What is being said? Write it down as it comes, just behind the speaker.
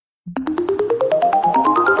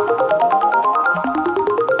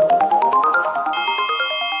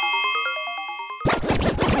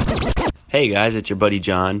Hey guys, it's your buddy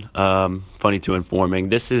John. Funny to informing.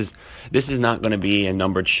 This is not going to be a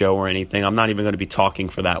numbered show or anything. I'm not even going to be talking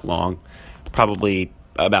for that long, probably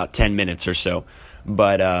about 10 minutes or so.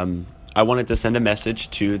 But I wanted to send a message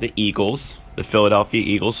to the Eagles, the Philadelphia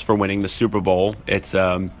Eagles, for winning the Super Bowl. It's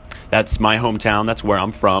that's my hometown. That's where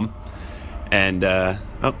I'm from, and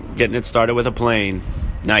getting it started with a plane.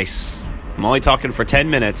 Nice. I'm only talking for 10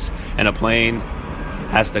 minutes, and a plane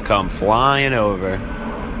has to come flying over.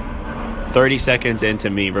 30 seconds into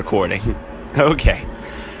me recording. Okay.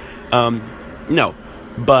 No.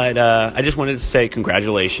 But I just wanted to say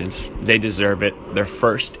congratulations. They deserve it. They're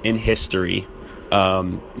first in history.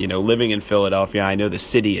 Living in Philadelphia, I know the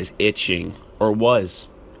city is itching, or was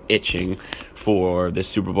itching, for the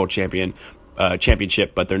Super Bowl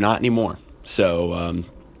championship, but they're not anymore. So,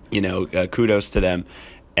 kudos to them.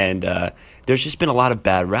 And there's just been a lot of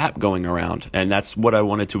bad rap going around, and that's what I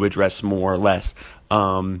wanted to address more or less.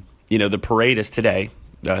 The parade is today,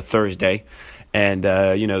 Thursday, and,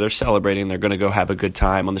 they're celebrating. They're going to go have a good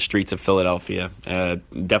time on the streets of Philadelphia.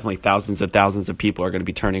 Definitely thousands of people are going to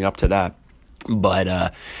be turning up to that. But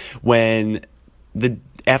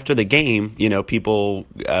after the game, people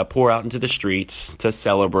pour out into the streets to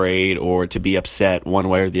celebrate or to be upset one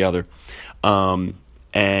way or the other.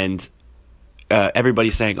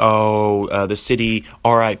 Everybody's saying, the city,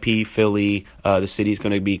 R.I.P. Philly, the city's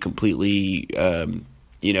going to be completely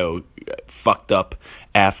fucked up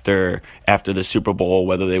after the Super Bowl,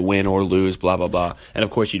 whether they win or lose, blah, blah, blah. And,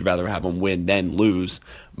 of course, you'd rather have them win than lose.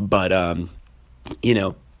 But,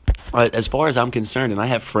 as far as I'm concerned, and I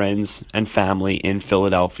have friends and family in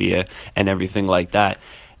Philadelphia and everything like that,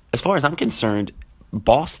 as far as I'm concerned,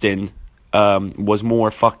 Boston was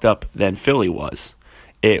more fucked up than Philly was.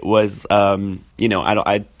 It was, I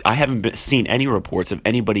haven't seen any reports of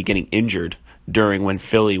anybody getting injured during when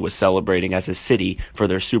Philly was celebrating as a city for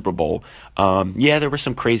their Super Bowl. There were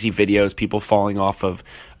some crazy videos, people falling off of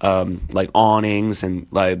awnings, and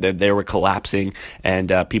they were collapsing,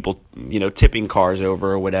 and people tipping cars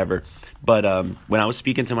over or whatever. But when I was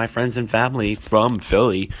speaking to my friends and family from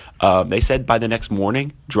Philly, they said by the next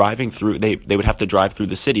morning, driving through, they would have to drive through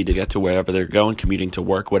the city to get to wherever they're going, commuting to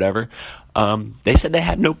work, whatever. They said they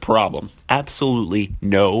had no problem, absolutely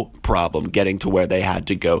no problem getting to where they had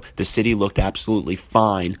to go. The city looked absolutely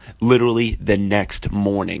fine, literally the next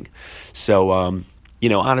morning. So,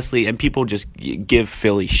 honestly, and people just give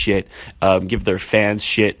Philly shit, give their fans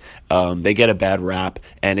shit. They get a bad rap,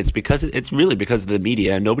 and it's really because of the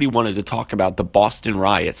media. And nobody wanted to talk about the Boston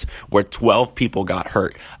riots where 12 people got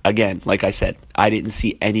hurt. Again, like I said, I didn't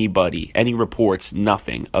see any reports,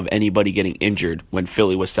 nothing of anybody getting injured when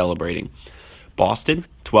Philly was celebrating. Boston,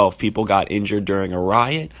 12 people got injured during a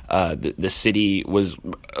riot. The city was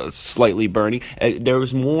slightly burning. There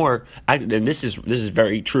was more, and this is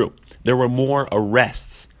very true. There were more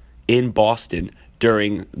arrests in Boston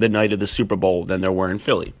during the night of the Super Bowl than there were in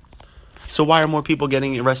Philly. So why are more people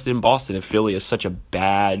getting arrested in Boston if Philly is such a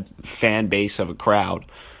bad fan base of a crowd,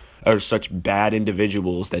 or such bad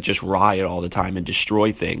individuals that just riot all the time and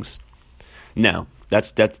destroy things? No,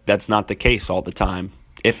 that's not the case all the time.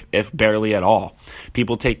 If barely at all.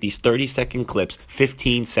 People take these 30-second clips,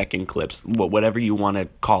 15-second clips, whatever you want to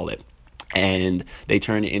call it, and they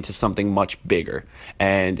turn it into something much bigger.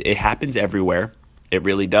 And it happens everywhere. It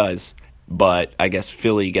really does. But I guess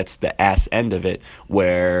Philly gets the ass end of it,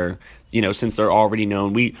 where, since they're already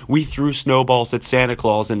known, we threw snowballs at Santa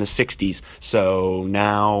Claus in the 60s, so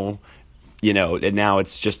now, now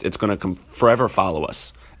it's going to forever follow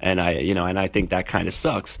us. And I think that kind of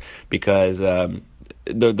sucks, because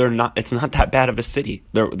they're not. It's not that bad of a city.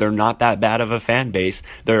 They're not that bad of a fan base.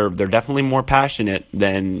 They're definitely more passionate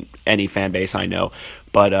than any fan base I know.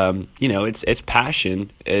 But it's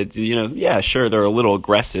passion. Sure, they're a little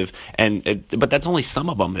aggressive, but that's only some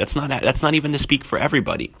of them. That's not even to speak for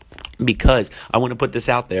everybody. Because I want to put this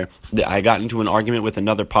out there, I got into an argument with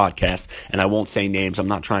another podcast, and I won't say names. I'm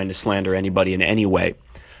not trying to slander anybody in any way.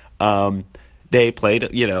 They played,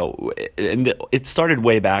 and it started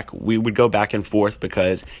way back. We would go back and forth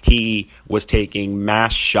because he was taking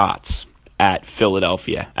mass shots at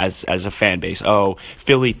Philadelphia as a fan base. Oh,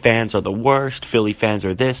 Philly fans are the worst. Philly fans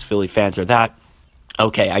are this. Philly fans are that.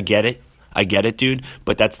 Okay, I get it, dude.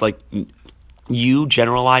 But that's like, you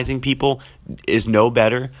generalizing people is no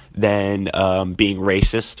better than being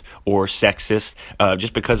racist or sexist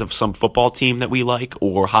just because of some football team that we like,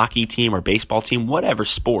 or hockey team or baseball team, whatever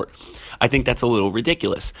sport. I think that's a little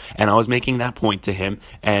ridiculous. And I was making that point to him,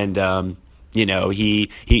 and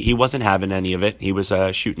He wasn't having any of it. He was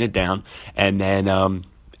shooting it down, and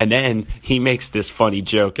then he makes this funny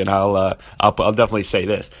joke, and I'll definitely say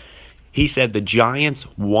this. He said the Giants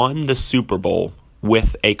won the Super Bowl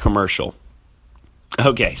with a commercial.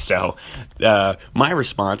 Okay, so my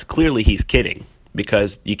response, clearly he's kidding,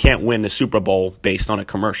 because you can't win the Super Bowl based on a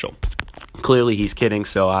commercial. Clearly he's kidding,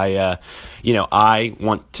 so I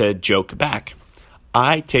want to joke back.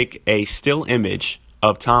 I take a still image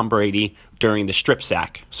of Tom Brady during the strip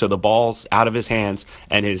sack. So the ball's out of his hands,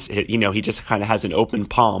 and he just kind of has an open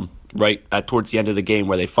palm right towards the end of the game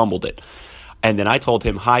where they fumbled it. And then I told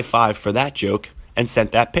him high five for that joke and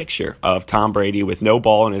sent that picture of Tom Brady with no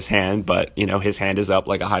ball in his hand, but his hand is up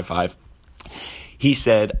like a high five. He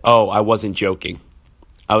said, "Oh, I wasn't joking."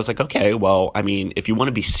 I was like, "Okay, well, I mean, if you want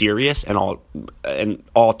to be serious and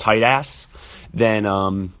all tight ass, then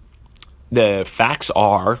the facts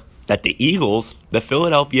are that the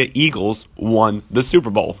Philadelphia Eagles won the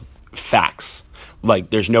Super Bowl. Facts.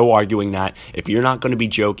 Like, there's no arguing that. If you're not going to be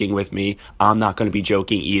joking with me, I'm not going to be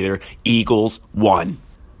joking either. Eagles won."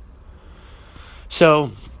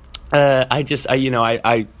 So I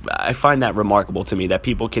find that remarkable to me, that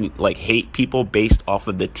people can hate people based off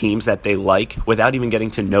of the teams that they like without even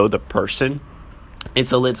getting to know the person.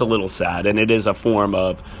 It's a little sad, and it is a form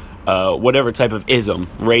of whatever type of ism,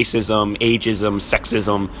 racism, ageism,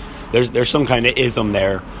 sexism. There's some kind of ism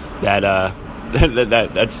there that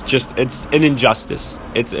that's just, it's an injustice.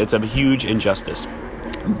 It's a huge injustice.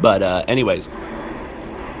 But anyways,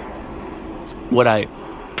 what I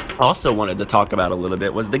also wanted to talk about a little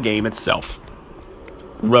bit was the game itself.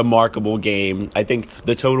 Remarkable game. I think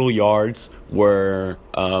the total yards were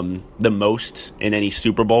the most in any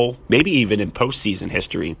Super Bowl, maybe even in postseason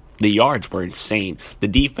history. The yards were insane. The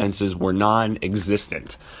defenses were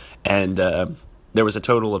non-existent. And there was a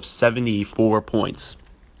total of 74 points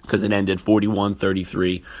because it ended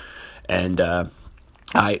 41-33. And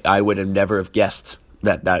I would have never have guessed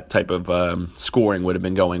that type of scoring would have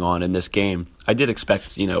been going on in this game. I did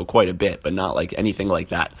expect, quite a bit, but not anything like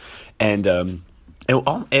that. And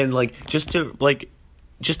just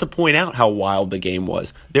to point out how wild the game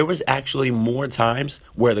was, there was actually more times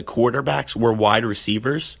where the quarterbacks were wide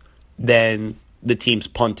receivers than the teams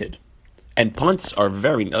punted. And punts are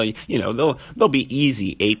very, they'll be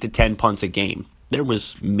easy 8 to 10 punts a game. There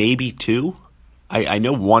was maybe 2. I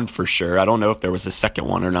know one for sure. I don't know if there was a second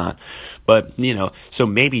one or not. But, so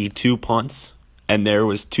maybe 2 punts. And there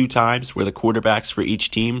was 2 times where the quarterbacks for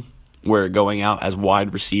each team were going out as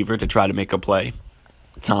wide receiver to try to make a play.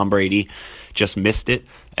 Tom Brady just missed it,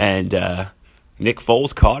 and Nick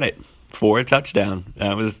Foles caught it for a touchdown.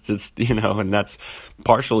 That was just, and that's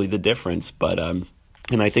partially the difference. But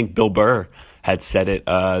and I think Bill Burr had said it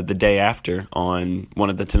the day after on one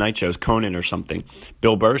of the Tonight shows, Conan or something.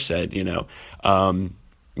 Bill Burr said, when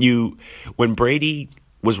Brady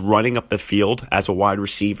was running up the field as a wide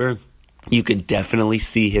receiver, you could definitely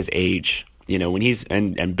see his age. When he's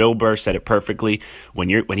and Bill Burr said it perfectly. When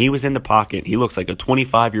he was in the pocket, he looks like a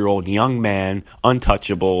 25-year-old young man,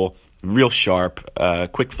 untouchable, real sharp,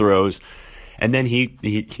 quick throws. And then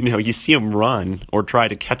you see him run or try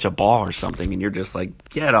to catch a ball or something, and you're just like,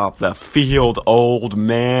 get off the field, old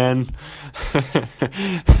man.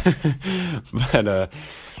 But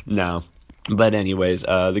no. But anyways,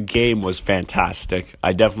 the game was fantastic.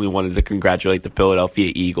 I definitely wanted to congratulate the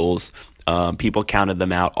Philadelphia Eagles. People counted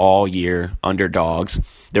them out all year, underdogs.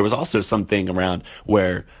 There was also something around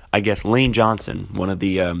where I guess Lane Johnson, one of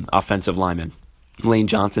the offensive linemen, Lane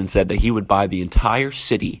Johnson said that he would buy the entire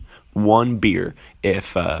city one beer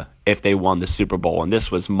if they won the Super Bowl. And this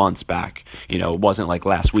was months back. It wasn't like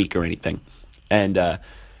last week or anything. And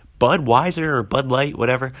Budweiser or Bud Light,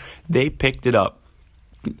 whatever, they picked it up.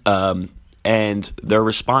 And their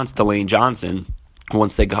response to Lane Johnson,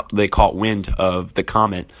 once they caught wind of the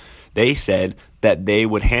comment, they said that they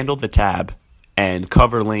would handle the tab and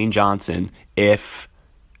cover Lane Johnson if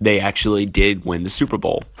they actually did win the Super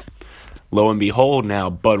Bowl. Lo and behold, now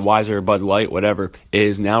Budweiser, Bud Light, whatever,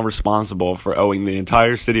 is now responsible for owing the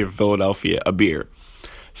entire city of Philadelphia a beer.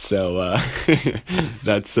 So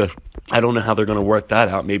that's I don't know how they're going to work that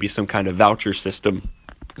out. Maybe some kind of voucher system,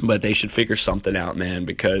 but they should figure something out, man,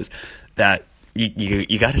 because that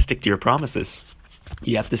you got to stick to your promises.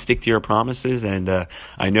 You have to stick to your promises, and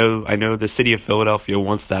I know the city of Philadelphia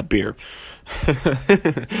wants that beer.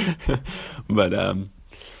 But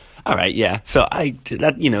all right, yeah. So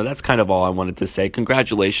that's kind of all I wanted to say.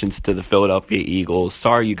 Congratulations to the Philadelphia Eagles.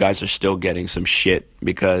 Sorry you guys are still getting some shit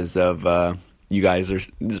because of you guys are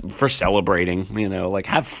for celebrating.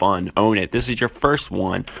 Have fun, own it. This is your first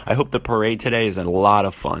one. I hope the parade today is a lot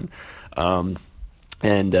of fun.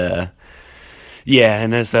 And Yeah,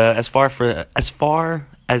 and as far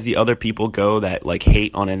as the other people go that like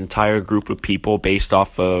hate on an entire group of people based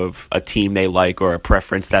off of a team they like or a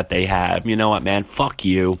preference that they have, you know what, man? Fuck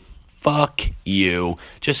you. Fuck you.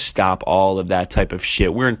 Just stop all of that type of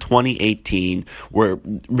shit. We're in 2018. We're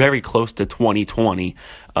very close to 2020.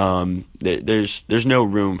 There's no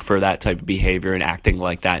room for that type of behavior and acting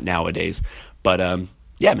like that nowadays. But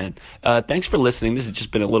yeah, man. Thanks for listening. This has just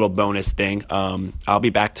been a little bonus thing. I'll be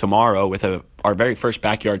back tomorrow with our very first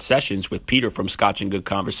backyard sessions with Peter from Scotch and Good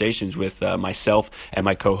Conversations with myself and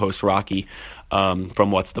my co-host Rocky from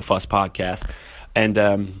What's the Fuss podcast. And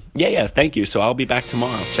yeah, thank you. So I'll be back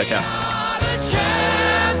tomorrow. Check out.